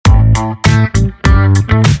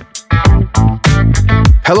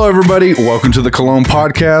Hello, everybody. Welcome to the Cologne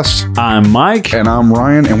Podcast. I'm Mike. And I'm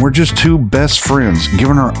Ryan, and we're just two best friends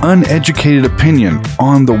giving our uneducated opinion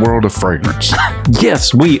on the world of fragrance.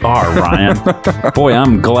 Yes, we are, Ryan. Boy,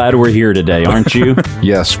 I'm glad we're here today, aren't you?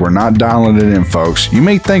 Yes, we're not dialing it in, folks. You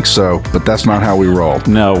may think so, but that's not how we roll.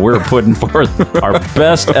 No, we're putting forth our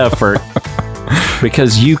best effort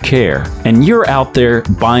because you care. And you're out there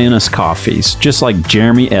buying us coffees, just like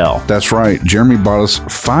Jeremy L. That's right. Jeremy bought us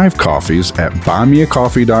 5 coffees at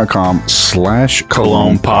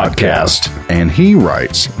buymeacoffee.com/Cologne Podcast. And he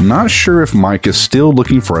writes, not sure if Mike is still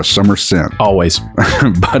looking for a summer scent. Always.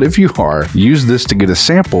 But if you are, use this to get a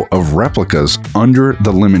sample of replicas under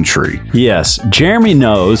the lemon tree. Yes, Jeremy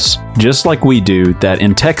knows, just like we do, that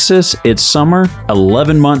in Texas, it's summer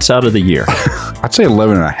 11 months out of the year. I'd say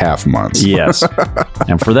 11 and a half months. Yes.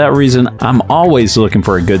 And for that reason, I'm always looking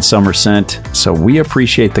for a good summer scent. So we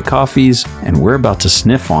appreciate the coffees, and we're about to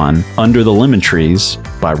sniff on Under the Lemon Trees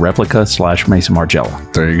by Replica/Maison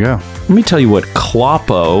Margiela. There you go. Let me tell you what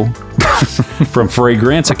Kloppo from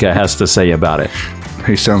Fragrantica has to say about it.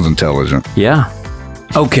 He sounds intelligent. Yeah.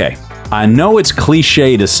 Okay. I know it's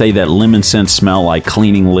cliche to say that lemon scents smell like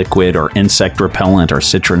cleaning liquid or insect repellent or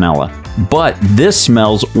citronella, but this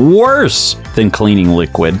smells worse than cleaning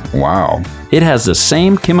liquid. Wow. It has the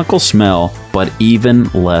same chemical smell, but even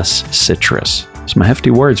less citrus. Some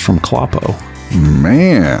hefty words from Kloppo.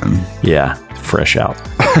 Man. Yeah, fresh out.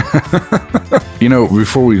 You know,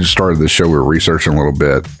 before we started the show, we were researching a little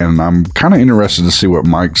bit, and I'm kind of interested to see what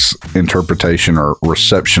Mike's interpretation or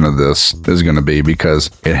reception of this is going to be, because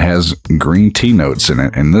it has green tea notes in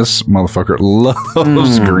it, and this motherfucker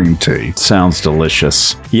loves green tea. Sounds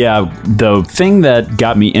delicious. Yeah, the thing that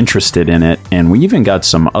got me interested in it, and we even got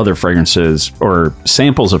some other fragrances or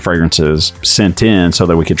samples of fragrances sent in so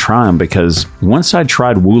that we could try them, because once I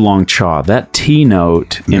tried Oolong Cha, that tea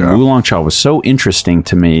note in Oolong Cha was so interesting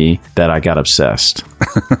to me that I got obsessed.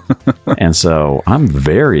 And so I'm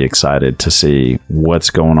very excited to see what's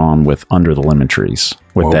going on with Under the Lemon Trees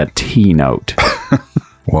with that tea note.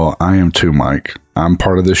 Well, I am too, Mike. I'm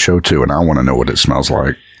part of this show too, and I want to know what it smells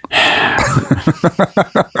like.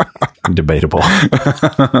 Debatable.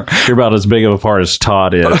 You're about as big of a part as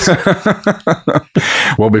Todd is.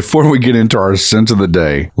 Well, before we get into our scent of the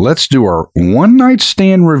day, let's do our one-night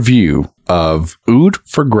stand review of Oud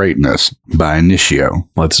for Greatness by Initio.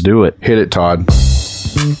 Let's do it. Hit it, Todd.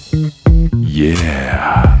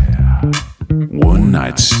 Yeah. One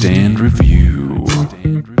night stand review.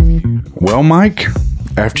 Well, Mike,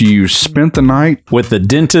 after you spent the night with the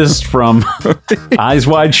dentist from Eyes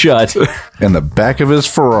Wide Shut in the back of his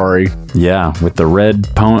Ferrari. Yeah, with the red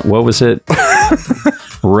pony. What was it?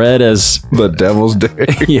 Red as the devil's day.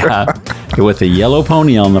 Yeah, with a yellow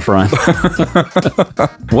pony on the front.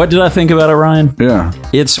 What did I think about it, Ryan? Yeah.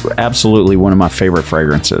 It's absolutely one of my favorite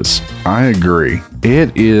fragrances. I agree.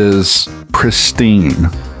 It is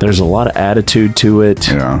pristine. There's a lot of attitude to it.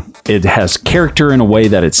 Yeah. It has character in a way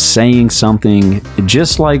that it's saying something,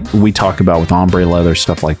 just like we talk about with ombre leather,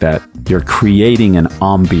 stuff like that. You're creating an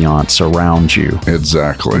ambiance around you.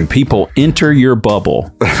 Exactly. When people enter your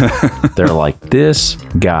bubble, they're like, this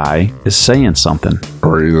guy is saying something.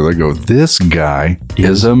 Or either they go, this guy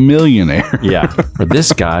is a millionaire. Yeah. Or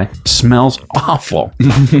this guy smells awful.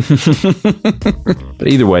 But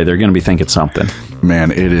either way, they're going to be thinking something.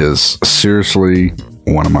 Man, it is seriously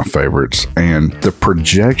one of my favorites. And the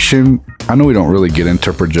projection, I know we don't really get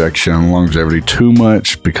into projection and longevity too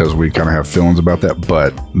much because we kind of have feelings about that,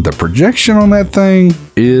 but the projection on that thing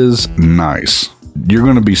is nice. You're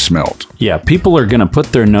going to be smelt. Yeah, people are going to put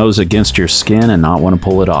their nose against your skin and not want to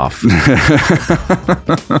pull it off.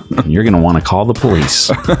 You're going to want to call the police.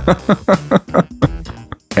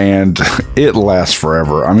 And it lasts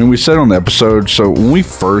forever. I mean, we said on the episode, so when we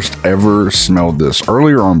first ever smelled this,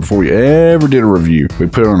 earlier on, before we ever did a review, we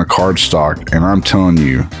put it on a cardstock, and I'm telling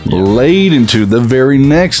you, late into the very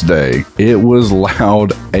next day, it was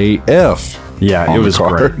loud AF. Yeah, it was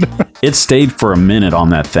great. It stayed for a minute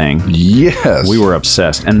on that thing. Yes. We were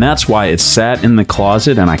obsessed. And that's why it sat in the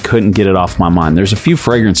closet and I couldn't get it off my mind. There's a few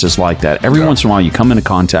fragrances like that. Every once in a while, you come into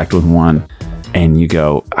contact with one and you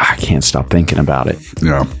go, I can't stop thinking about it.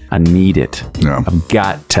 Yeah. I need it. Yeah. I've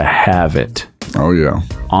got to have it. Oh, yeah.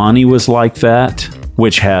 Ani was like that,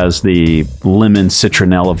 which has the lemon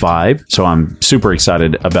citronella vibe. So I'm super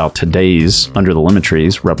excited about today's Under the Lemon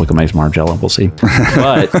Trees, Replica Maison Margiela. We'll see.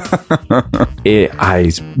 But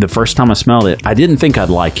the first time I smelled it, I didn't think I'd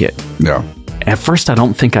like it. Yeah. At first, I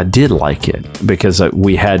don't think I did like it because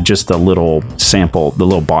we had just a little sample, the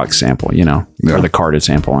little box sample, you know, or the carded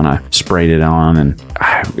sample, and I sprayed it on, and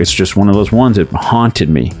it's just one of those ones that haunted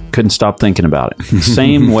me Couldn't stop thinking about it.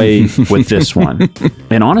 Same way with this one.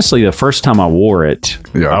 And honestly, the first time I wore it,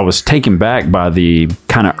 I was taken back by the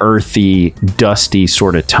kind of earthy, dusty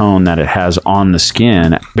sort of tone that it has on the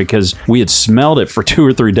skin, because we had smelled it for 2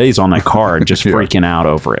 or 3 days on that car and just freaking out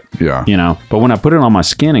over it. Yeah. You know, but when I put it on my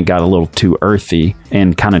skin, it got a little too earthy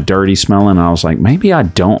and kind of dirty smelling. And I was like, maybe I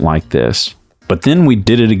don't like this. But then we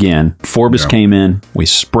did it again. Forbes came in, we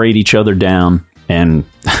sprayed each other down, and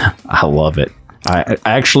I love it. I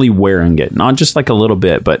actually wearing it, not just like a little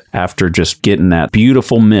bit, but after just getting that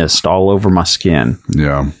beautiful mist all over my skin,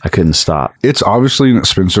 I couldn't stop. It's obviously an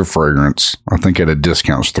expensive fragrance. I think at a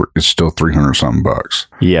discount, it's still $300 something bucks.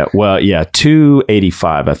 Yeah, well, yeah,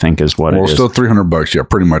 $285 I think is what it is. Well, still $300, yeah,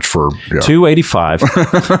 pretty much for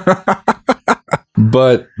 $285.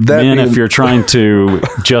 But that men, if you're trying to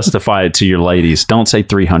justify it to your ladies, don't say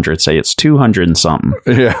 300, say it's 200 and something.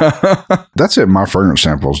 Yeah. That's at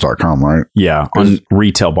myfragrancesamples.com, right? Yeah, on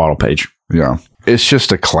retail bottle page. Yeah. It's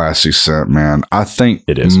just a classy scent, man. I think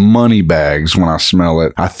it is money bags when I smell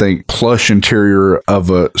it. I think plush interior of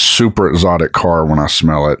a super exotic car when I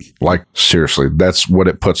smell it. Like, seriously, that's what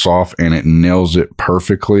it puts off, and it nails it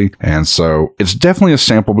perfectly. And so it's definitely a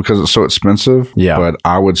sample because it's so expensive. Yeah. But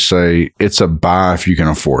I would say it's a buy if you can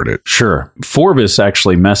afford it. Sure. Forbes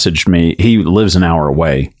actually messaged me. He lives an hour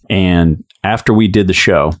away. And after we did the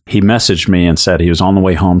show, he messaged me and said he was on the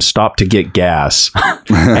way home, stopped to get gas.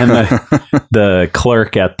 And the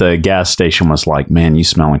clerk at the gas station was like, man, you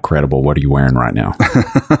smell incredible. What are you wearing right now?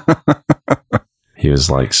 He was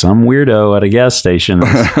like, some weirdo at a gas station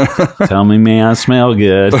tell me, man, I smell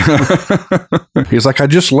good. He's like, I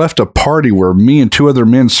just left a party where me and 2 other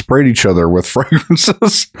men sprayed each other with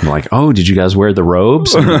fragrances. I'm like, oh, did you guys wear the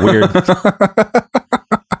robes and the weird...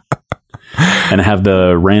 and have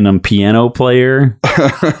the random piano player?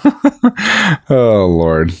 Oh,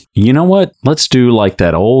 Lord. You know what? Let's do like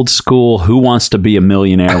that old school Who Wants to Be a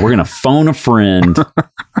Millionaire. We're going to phone a friend.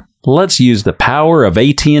 Let's use the power of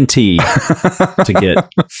AT&T to get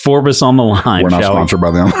Forbes on the line. We're not sponsored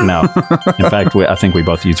by them. No. In fact, I think we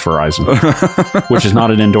both use Verizon, which is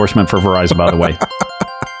not an endorsement for Verizon, by the way.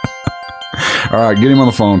 All right, get him on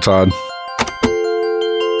the phone, Todd.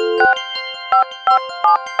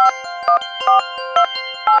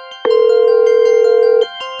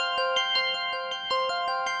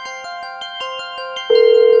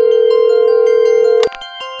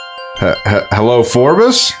 Hello,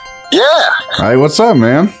 Forbes? Yeah. Hey, what's up,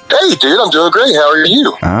 man? Hey, dude, I'm doing great. How are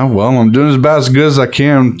you? Well, I'm doing about as good as I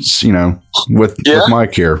can, you know, with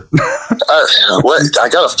Mike here. What? I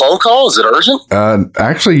got a phone call? Is it urgent?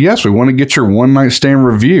 Actually, yes. We want to get your one night stand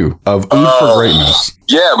review of Oud for Greatness.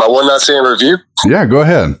 Yeah, my one night stand review. Yeah, go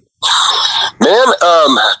ahead. Man,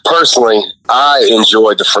 personally, I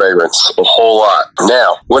enjoyed the fragrance a whole lot.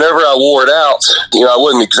 Now, whenever I wore it out, you know, I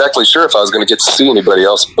wasn't exactly sure if I was going to get to see anybody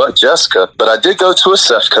else but Jessica, but I did go to a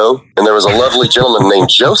Sefco, and there was a lovely gentleman named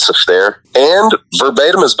Joseph there, and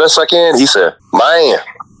verbatim as best I can, he said, man,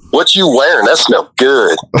 what you wearing? That smelled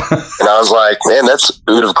good. And I was like, man, that's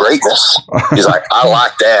Oud of Greatness. He's like, I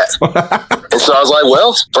like that. And so I was like,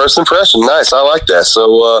 well, first impression, nice. I like that.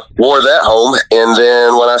 So wore that home. And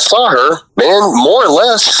then when I saw her, man, more or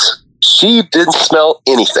less, she didn't smell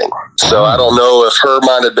anything. So I don't know if her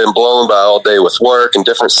mind had been blown by all day with work and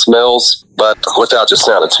different smells. But without just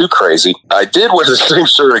sounding too crazy, I did wear the same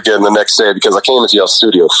shirt again the next day because I came into y'all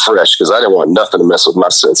studio fresh because I didn't want nothing to mess with my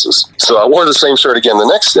senses. So I wore the same shirt again the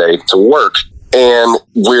next day to work. And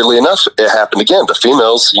weirdly enough, it happened again. The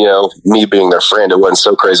females, you know, me being their friend, it wasn't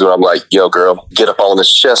so crazy when I'm like, yo, girl, get up on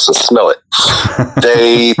this chest and smell it.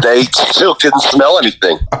 They still couldn't smell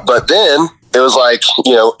anything. But then it was like,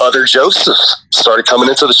 you know, other Josephs started coming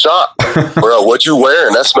into the shop. Bro, what you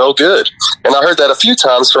wearing? That smelled good. And I heard that a few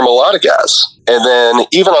times from a lot of guys. And then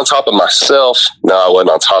even on top of myself, no, I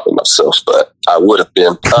wasn't on top of myself, but I would have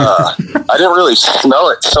been. I didn't really smell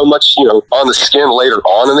it so much, you know, on the skin later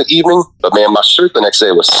on in the evening. But man, my shirt the next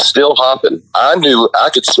day was still hopping. I knew I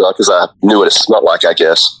could smell it because I knew what it smelled like, I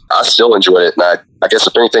guess. I still enjoyed it. And I guess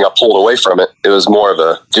if anything, I pulled away from it. It was more of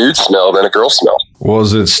a dude smell than a girl smell.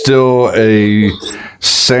 Was it still a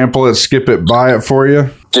sample it, skip it, buy it for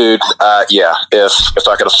you? Dude, yeah. If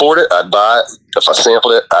I could afford it, I'd buy it. If I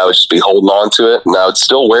sampled it, I would just be holding on to it, and I would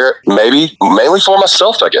still wear it, maybe mainly for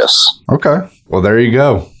myself, I guess. Okay. Well, there you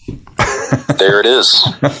go. There it is.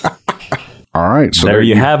 All right. So there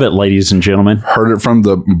you have it, ladies and gentlemen. Heard it from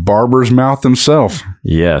the barber's mouth himself.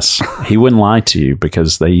 Yes. He wouldn't lie to you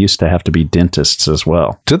because they used to have to be dentists as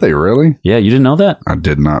well. Did they really? Yeah, you didn't know that? I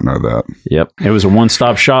did not know that. Yep. It was a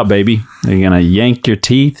one-stop shop, baby. You're going to yank your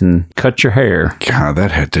teeth and cut your hair. God,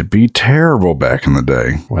 that had to be terrible back in the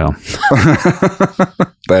day. Well,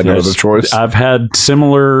 they had no other choice. I've had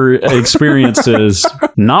similar experiences,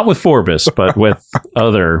 not with Forbes, but with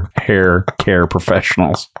other hair care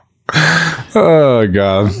professionals. Oh,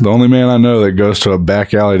 God. The only man I know that goes to a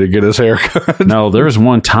back alley to get his hair cut. No, there was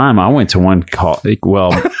one time I went to one call.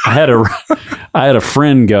 Well, I had a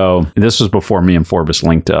friend go. This was before me and Forbes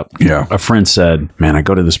linked up. Yeah. A friend said, man, I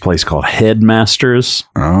go to this place called Headmasters.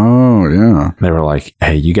 Oh, yeah. They were like,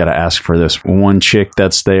 hey, you got to ask for this one chick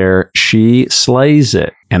that's there. She slays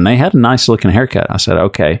it. And they had a nice looking haircut. I said,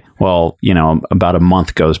 okay, well, about a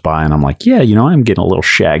month goes by and I'm like, yeah, I'm getting a little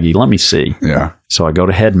shaggy. Let me see. Yeah. So I go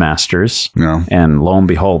to Headmasters Yeah. and lo and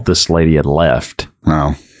behold, this lady had left.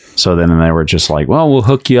 No. So then they were just like, well, we'll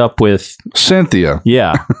hook you up with Cynthia.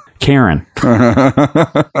 Yeah. Karen.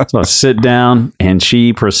 So I sit down and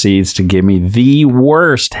she proceeds to give me the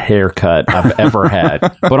worst haircut I've ever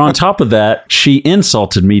had. But on top of that, she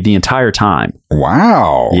insulted me the entire time.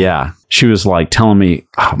 Wow. Yeah. She was like telling me,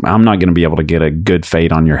 oh, I'm not going to be able to get a good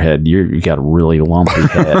fade on your head. You got a really lumpy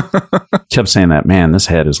head. Kept saying that, man, this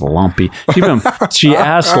head is lumpy. She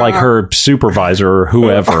asked like her supervisor or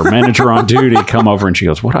whoever, manager on duty, come over and she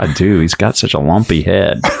goes, what'd I do? He's got such a lumpy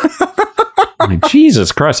head. I'm like,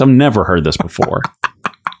 Jesus Christ, I've never heard this before.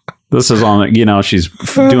 This is on, she's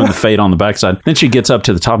doing the fade on the backside. Then she gets up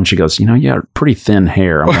to the top and she goes, you got pretty thin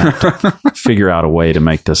hair. I'm going to have to figure out a way to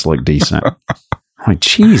make this look decent. I'm like,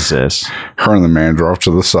 Jesus. Her and the manager off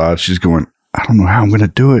to the side. She's going, I don't know how I'm going to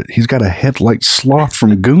do it. He's got a head like Sloth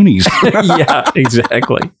from Goonies. Yeah,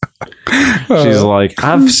 exactly. She's like,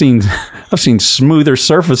 I've seen smoother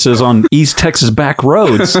surfaces on East Texas back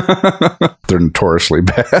roads. They're notoriously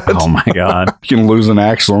bad. Oh my God. You can lose an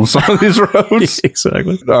axle on some of these roads.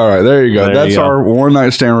 Exactly. All right, there you go. There That's you go. our one night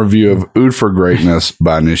stand review of Oud for Greatness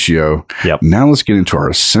by Initio. Yep. Now let's get into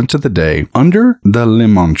our scent of the day, Under the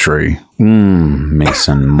Lemon Tree.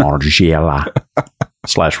 Maison Margiela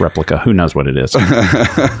 / replica. Who knows what it is?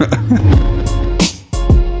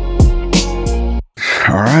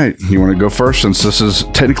 All right. You want to go first since this is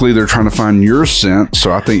technically they're trying to find your scent.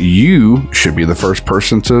 So I think you should be the first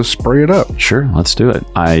person to spray it up. Sure, let's do it.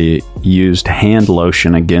 I used hand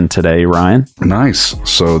lotion again today, Ryan. Nice.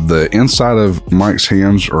 So the inside of Mike's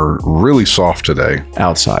hands are really soft today.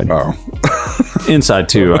 Outside. Oh, Inside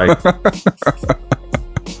too. I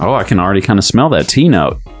can already kind of smell that tea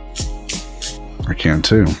note. I can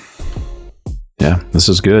too. Yeah, this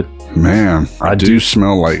is good. Man, I do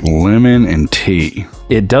smell like lemon and tea.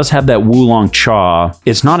 It does have that oolong cha.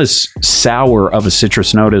 It's not as sour of a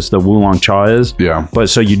citrus note as the oolong cha is. Yeah. But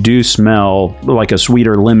so you do smell like a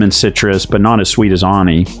sweeter lemon citrus, but not as sweet as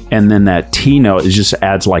Ani. And then that tea note, it just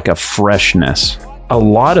adds like a freshness. A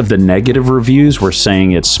lot of the negative reviews were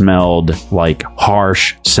saying it smelled like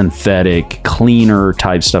harsh, synthetic, cleaner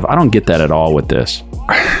type stuff. I don't get that at all with this.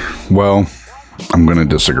 Well, I'm going to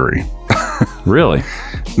disagree. Really?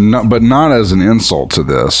 But not as an insult to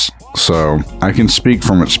this. So I can speak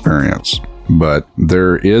from experience. But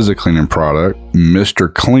there is a cleaning product,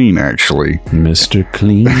 Mr. Clean, actually. Mr.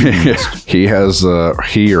 Clean? He has,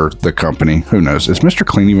 he or the company, who knows? Is Mr.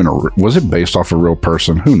 Clean even was it based off a real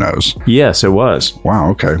person? Who knows? Yes, it was.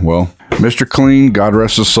 Wow, okay. Well, Mr. Clean, God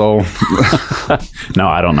rest his soul. No,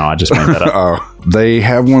 I don't know. I just made that up. They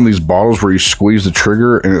have one of these bottles where you squeeze the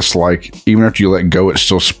trigger and it's like, even after you let go, it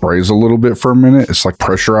still sprays a little bit for a minute. It's like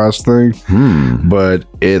pressurized thing. But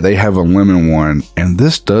they have a lemon one, and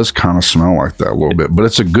this does kind of smell like that a little bit, but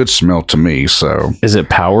it's a good smell to me. So Is it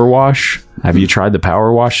Power Wash? Have you tried the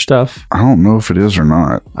Power Wash stuff? I don't know if it is or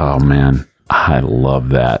not. Oh, man. I love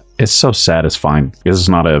that. It's so satisfying. This is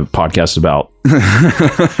not a podcast about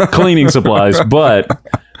cleaning supplies, but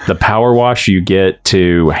the Power Wash you get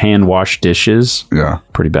to hand wash dishes. Yeah.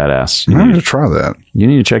 Pretty badass. I need to try that. You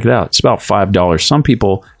need to check it out. It's about $5. Some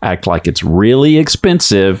people act like it's really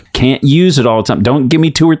expensive. Can't use it all the time. Don't give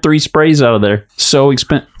me 2 or 3 sprays out of there. So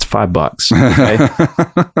expensive. It's $5. Okay?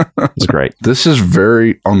 It's great. This is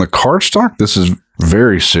on the cardstock, this is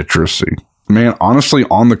very citrusy. Man, honestly,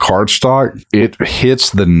 on the cardstock, it hits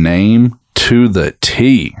the name to the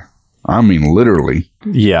T. I mean, literally.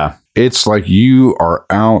 Yeah. It's like you are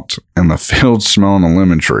out in the field smelling a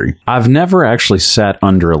lemon tree. I've never actually sat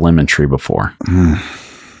under a lemon tree before.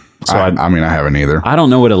 So I mean, I haven't either. I don't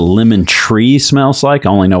know what a lemon tree smells like. I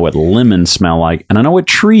only know what lemons smell like. And I know what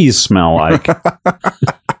trees smell like.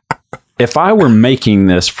 if I were making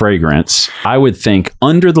this fragrance, I would think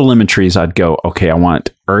under the lemon trees, I'd go, okay, I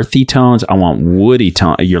want earthy tones. I want woody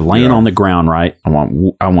tones. You're laying on the ground, right? I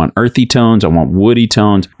want earthy tones. I want woody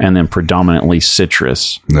tones, and then predominantly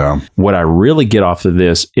citrus. Yeah. What I really get off of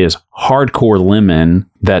this is hardcore lemon.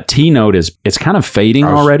 That tea note it's kind of fading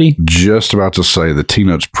already. Just about to say the tea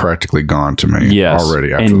note's practically gone to me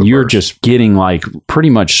already. After and you're burst. just getting like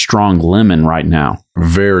pretty much strong lemon right now.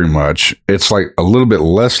 Very much. It's like a little bit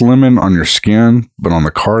less lemon on your skin, but on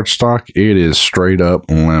the cardstock, it is straight up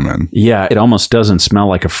lemon. Yeah, it almost doesn't smell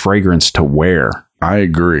like a fragrance to wear. I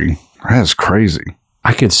agree. That's crazy.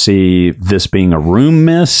 I could see this being a room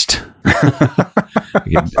mist.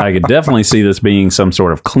 I could definitely see this being some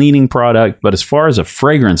sort of cleaning product, but as far as a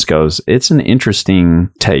fragrance goes, it's an interesting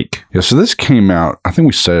take. Yeah, so this came out, I think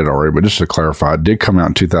we said it already, but just to clarify, it did come out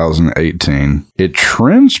in 2018. It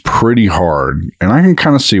trends pretty hard, and I can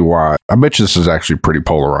kind of see why. I bet you this is actually pretty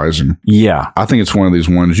polarizing. Yeah. I think it's one of these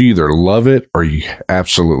ones you either love it or you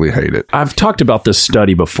absolutely hate it. I've talked about this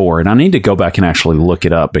study before, and I need to go back and actually look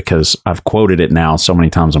it up because I've quoted it now so many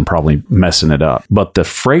times I'm probably messing it up. But the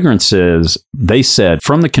fragrances, they said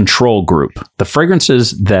from the control group, the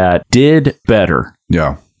fragrances that did better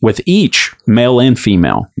with each male and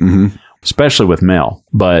female, especially with male,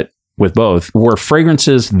 but with both, were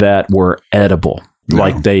fragrances that were edible.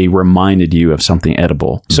 Like they reminded you of something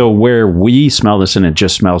edible. So where we smell this and it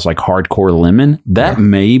just smells like hardcore lemon, that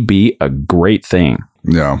may be a great thing.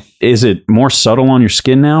 Yeah. Is it more subtle on your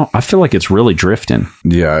skin now? I feel like it's really drifting.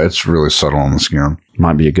 Yeah, it's really subtle on the skin.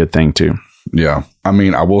 Might be a good thing too. Yeah. I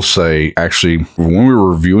mean, I will say, actually, when we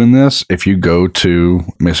were reviewing this, if you go to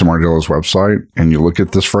Maison Margiela's website and you look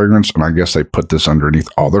at this fragrance, and I guess they put this underneath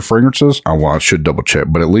all their fragrances, I should double check,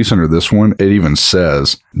 but at least under this one, it even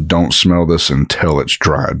says, don't smell this until it's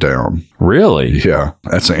dried down. Really? Yeah.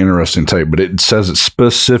 That's an interesting take, but it says it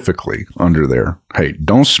specifically under there. Hey,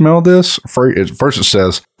 don't smell this. First it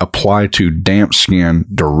says, apply to damp skin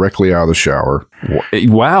directly out of the shower.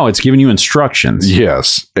 Wow, it's giving you instructions.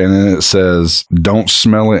 Yes. And then it says, don't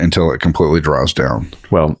smell it until it completely dries down.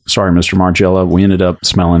 Well, sorry, Mr. Margiela. We ended up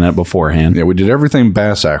smelling it beforehand. Yeah, we did everything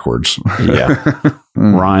backwards. Yeah.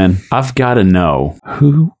 Ryan, I've got to know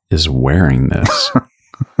who is wearing this.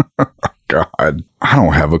 God, I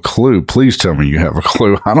don't have a clue. Please tell me you have a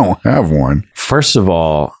clue. I don't have one. First of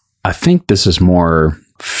all, I think this is more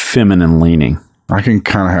feminine leaning. I can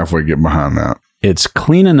kind of halfway get behind that. It's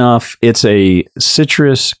clean enough. It's a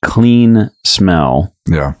citrus clean smell.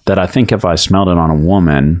 Yeah. That I think if I smelled it on a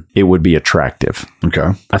woman, it would be attractive. Okay.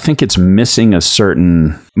 I think it's missing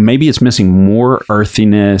maybe it's missing more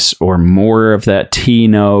earthiness or more of that tea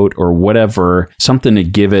note or whatever, something to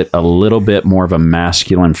give it a little bit more of a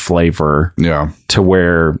masculine flavor. Yeah. To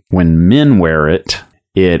where when men wear it,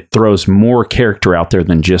 it throws more character out there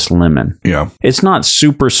than just lemon. Yeah. It's not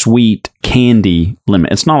super sweet candy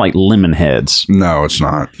lemon. It's not like lemon heads. No, it's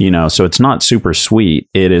not. So it's not super sweet.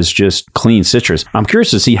 It is just clean citrus. I'm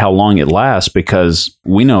curious to see how long it lasts because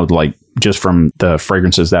we know, like, just from the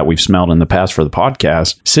fragrances that we've smelled in the past for the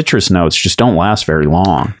podcast, citrus notes just don't last very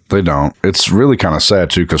long. They don't. It's really kind of sad,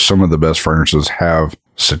 too, because some of the best fragrances have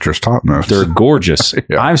citrus top notes. They're gorgeous.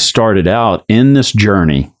 Yeah. I've started out in this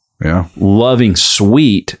journey loving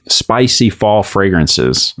sweet, spicy fall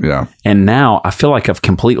fragrances. Yeah. And now I feel like I've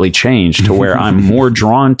completely changed to where I'm more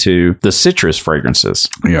drawn to the citrus fragrances.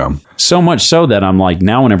 Yeah. So much so that I'm like,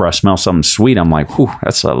 now whenever I smell something sweet, I'm like, whew,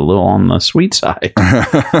 that's a little on the sweet side.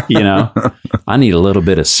 I need a little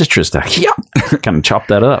bit of citrus to kind of chop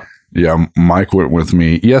that up. Yeah, Mike went with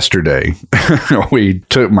me yesterday. We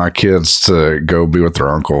took my kids to go be with their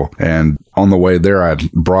uncle. And on the way there, I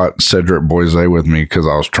brought Cedric Boise with me because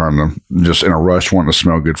I was trying to, just in a rush, wanting to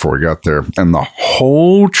smell good before we got there. And the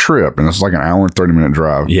whole trip, and it's like an hour and 30-minute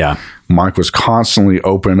drive. Yeah. Mike was constantly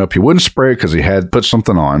opening up. He wouldn't spray it because he had put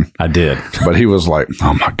something on. I did. But he was like,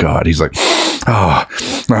 oh my God. He's like, oh,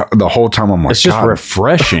 the whole time I'm like, it's just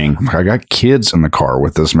refreshing. I got kids in the car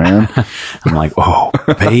with this, man. I'm like, oh,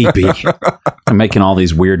 baby. I'm making all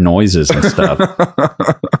these weird noises and stuff.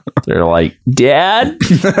 They're like, Dad?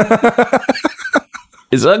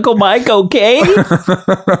 Is Uncle Mike okay?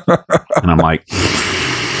 And I'm like,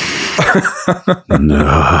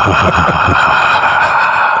 no.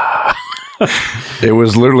 It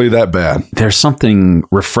was literally that bad. There's something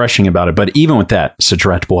refreshing about it. But even with that,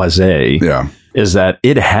 Cedric Boise, is that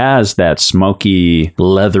it has that smoky,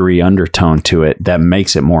 leathery undertone to it that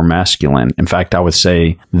makes it more masculine. In fact, I would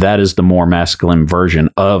say that is the more masculine version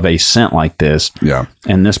of a scent like this. Yeah.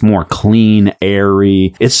 And this more clean,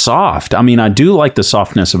 airy. It's soft. I mean, I do like the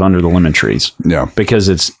softness of Under the Lemon Trees. Yeah. Because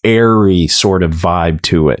it's airy sort of vibe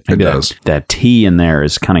to it. It does. That tea in there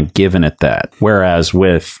is kind of giving it that. Whereas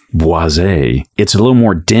with Boisé, it's a little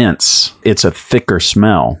more dense. It's a thicker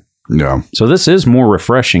smell. Yeah. So this is more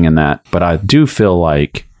refreshing in that. But I do feel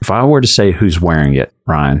like if I were to say who's wearing it,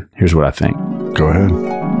 Ryan, here's what I think. Go ahead.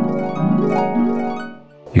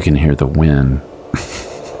 You can hear the wind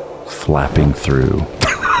flapping through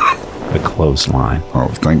the clothesline. Oh,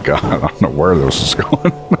 thank God. I don't know where this is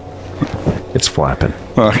going. It's flapping.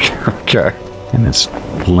 Okay. And its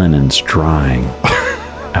linens drying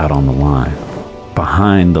out on the line.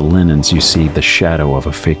 Behind the linens, you see the shadow of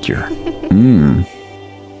a figure.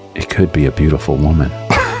 It could be a beautiful woman.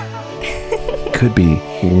 It could be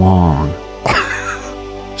long,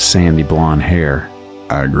 sandy blonde hair.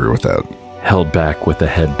 I agree with that. Held back with a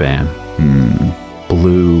headband.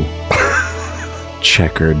 Blue,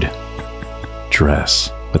 checkered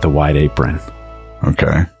dress with a white apron.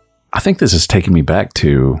 Okay. I think this is taking me back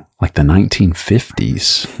to like the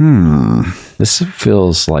 1950s. This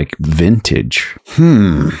feels like vintage.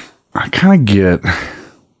 I kind of get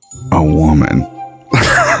a woman.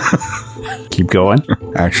 Keep going.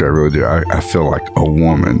 Actually, I really do. I feel like a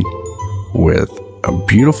woman with a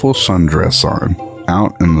beautiful sundress on,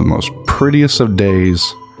 out in the most prettiest of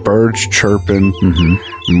days, birds chirping,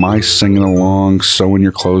 mice singing along, sewing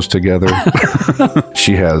your clothes together.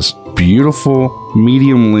 She has beautiful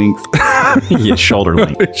medium length, Yeah, shoulder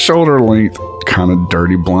length. kind of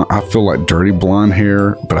dirty blonde. I feel like dirty blonde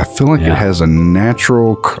hair, but I feel like it has a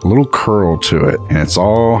natural little curl to it, and it's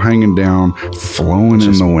all hanging down, flowing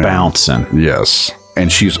Just in the wind, bouncing. Yes. And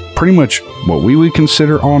she's pretty much what we would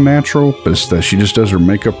consider all natural, but it's that she just does her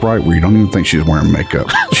makeup right where you don't even think she's wearing makeup.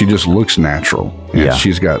 She just looks natural. And Yeah.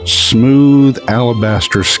 she's got smooth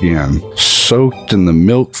alabaster skin soaked in the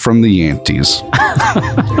milk from the Yankees.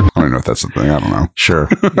 I don't know if that's the thing. I don't know. Sure.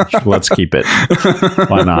 Let's keep it.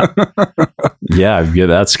 Why not? Yeah,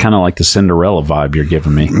 that's kind of like the Cinderella vibe you're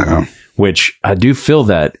giving me. Yeah. Which I do feel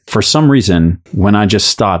that for some reason, when I just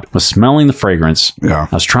stopped, was smelling the fragrance. Yeah.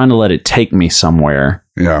 I was trying to let it take me somewhere.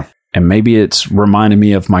 Yeah. And maybe it's reminding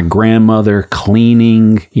me of my grandmother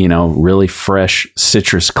cleaning, really fresh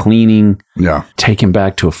citrus cleaning. Yeah. Taken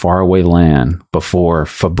back to a faraway land before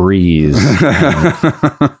Febreze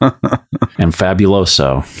and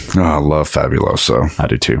Fabuloso. Oh, I love Fabuloso. I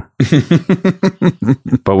do too.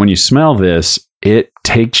 But when you smell this, it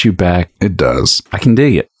takes you back. It does. I can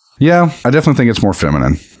dig it. Yeah, I definitely think it's more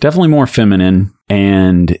feminine. Definitely more feminine,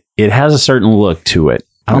 and it has a certain look to it.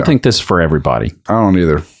 I don't think this is for everybody. I don't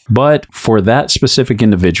either. But for that specific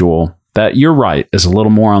individual, that you're right, is a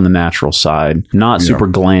little more on the natural side. Not super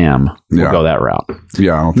glam. We'll go that route.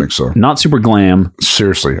 Yeah, I don't think so. Not super glam.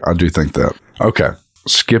 Seriously, I do think that. Okay.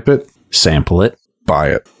 Skip it. Sample it.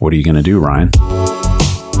 Buy it. What are you going to do, Ryan?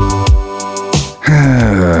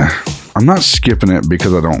 I'm not skipping it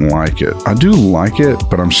because I don't like it. I do like it,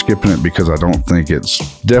 but I'm skipping it because I don't think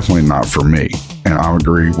it's definitely not for me. And I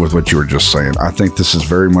agree with what you were just saying. I think this is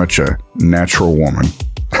very much a natural woman.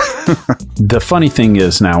 The funny thing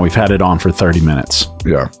is now we've had it on for 30 minutes.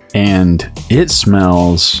 Yeah. And it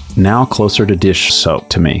smells now closer to dish soap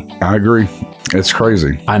to me. I agree. It's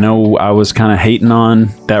crazy. I know I was kind of hating on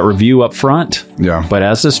that review up front. Yeah. But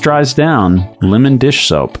as this dries down, lemon dish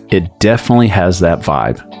soap, it definitely has that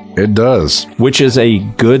vibe. It does. Which is a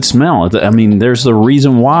good smell. I mean, there's the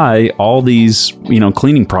reason why all these,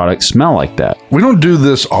 cleaning products smell like that. We don't do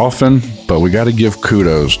this often, but we got to give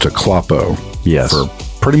kudos to Kloppo. Yes. For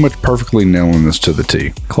pretty much perfectly nailing this to the T.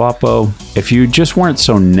 Kloppo, if you just weren't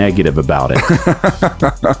so negative about it,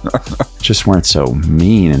 just weren't so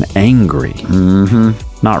mean and angry.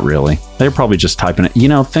 Not really. They're probably just typing it.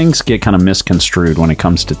 Things get kind of misconstrued when it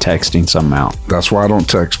comes to texting something out. That's why I don't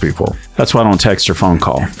text people. That's why I don't text or phone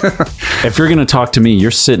call. If you're going to talk to me,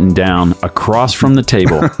 you're sitting down across from the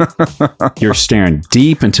table. You're staring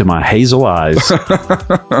deep into my hazel eyes.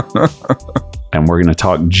 And we're going to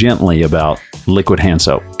talk gently about liquid hand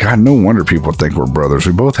soap. God, no wonder people think we're brothers.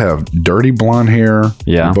 We both have dirty blonde hair.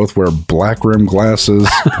 Yeah. We both wear black rim glasses.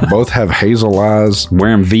 Both have hazel eyes.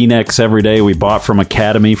 Wearing V-necks every day we bought from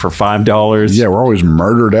Academy for $5. Yeah, we're always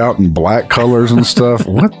murdered out in black colors and stuff.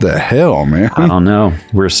 What the hell, man? I don't know.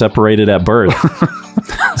 We're separated at birth.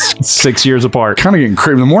 6 years apart. Kind of getting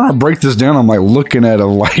creepy. The more I break this down, I'm like looking at a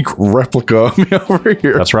replica of me over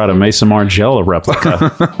here. That's right, a Maison Margiela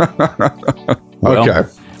replica. Well, okay.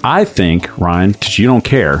 I think, Ryan, because you don't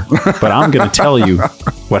care, but I'm going to tell you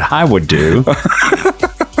what I would do.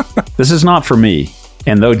 This is not for me.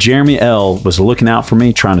 And though Jeremy L. was looking out for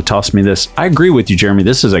me, trying to toss me this, I agree with you, Jeremy.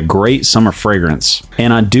 This is a great summer fragrance.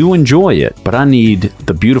 And I do enjoy it, but I need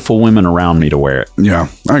the beautiful women around me to wear it. Yeah,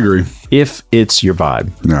 I agree. If it's your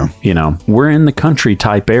vibe. Yeah. You know, we're in the country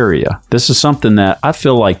type area. This is something that I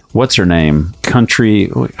feel like, what's her name? Country,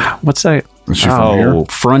 what's that? Is she from here?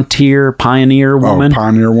 Frontier, pioneer woman. Oh,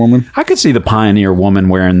 pioneer woman. I could see the pioneer woman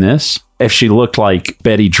wearing this if she looked like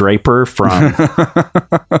Betty Draper from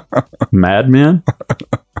Mad Men.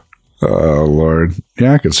 Oh, Lord.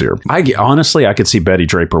 Yeah, I could see her. Honestly, I could see Betty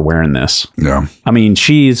Draper wearing this. Yeah. I mean,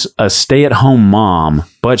 she's a stay-at-home mom,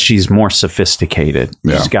 but she's more sophisticated.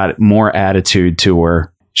 Yeah. She's got more attitude to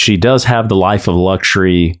her. She does have the life of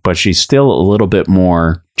luxury, but she's still a little bit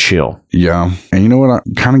more chill. Yeah. And you know what?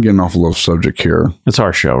 I'm kind of getting off a little subject here. It's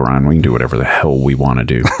our show, Ryan. We can do whatever the hell we want to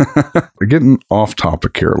do. We're getting off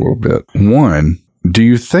topic here a little bit. One, do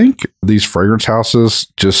you think these fragrance houses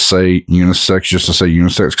just say unisex just to say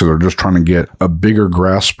unisex because they're just trying to get a bigger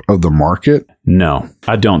grasp of the market? No,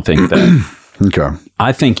 I don't think that. Okay.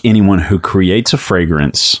 I think anyone who creates a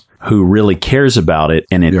fragrance who really cares about it,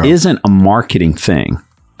 and it Yeah. isn't a marketing thing.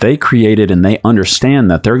 They create it and they understand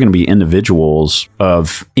that they're going to be individuals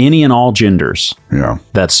of any and all genders Yeah.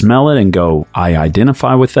 that smell it and go, I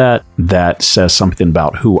identify with that. That says something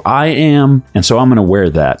about who I am. And so I'm going to wear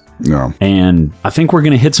that. Yeah. And I think we're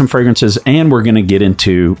going to hit some fragrances and we're going to get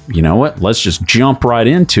into, you know what? Let's just jump right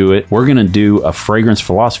into it. We're going to do a fragrance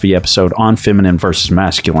philosophy episode on feminine versus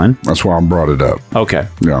masculine. That's why I brought it up. Okay.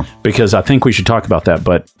 Yeah. Because I think we should talk about that.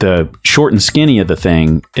 But the short and skinny of the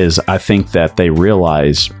thing is I think that they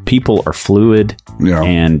realize people are fluid Yeah.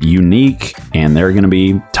 and unique. And there are going to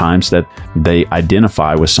be times that they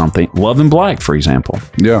identify with something. Love in Black, for example.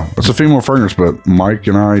 Yeah. It's a female fragrance, but Mike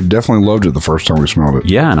and I definitely loved it the first time we smelled it.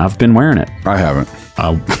 Yeah, and I've been wearing it. I haven't.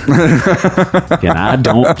 And I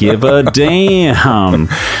don't give a damn.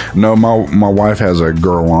 No, my wife has a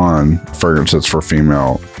Girl On fragrance that's for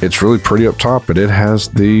female. It's really pretty up top, but it has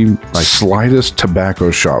the slightest tobacco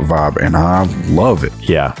shop vibe, and I love it.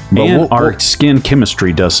 Yeah. But And our skin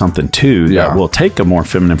chemistry does something too that Yeah. will take a more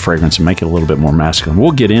feminine fragrance and make it a little bit more masculine.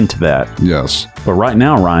 We'll get into that. Yes. But right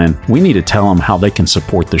now, Ryan, we need to tell them how they can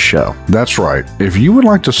support the show. That's right. If you would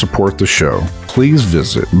like to support the show, please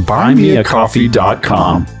visit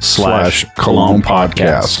buymeacoffee.com/Cologne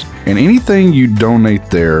Podcast. And anything you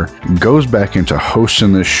donate there goes back into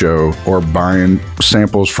hosting this show or buying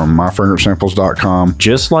samples from myfragrancesamples.com.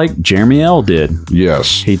 Just like Jeremy L. did.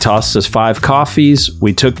 Yes. He tossed us 5 coffees.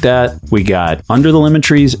 We took that. We got Under the Lemon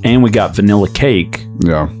Trees and we got Vanilla Cake.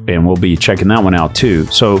 Yeah. And we'll be checking that one out too.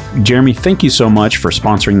 So, Jeremy, thank you so much for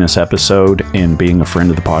sponsoring this episode and being a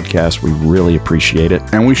friend of the podcast. We really appreciate it.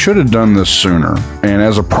 And we should have done this sooner. And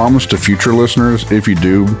as a promise to future listeners, if you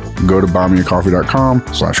do, go to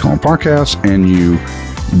buymeacoffee.com/Cologne Podcast and you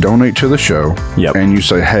donate to the show. Yep. And you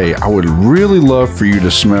say, hey, I would really love for you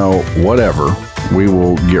to smell whatever. We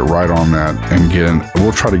will get right on that and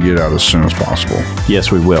we'll try to get out as soon as possible.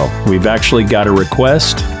 Yes, we will. We've actually got a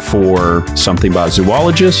request for something by a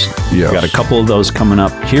zoologist. Yes. We've got a couple of those coming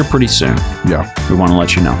up here pretty soon. Yeah. We want to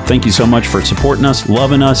let you know. Thank you so much for supporting us,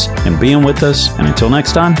 loving us, and being with us. And until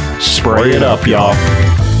next time, spray it up, y'all.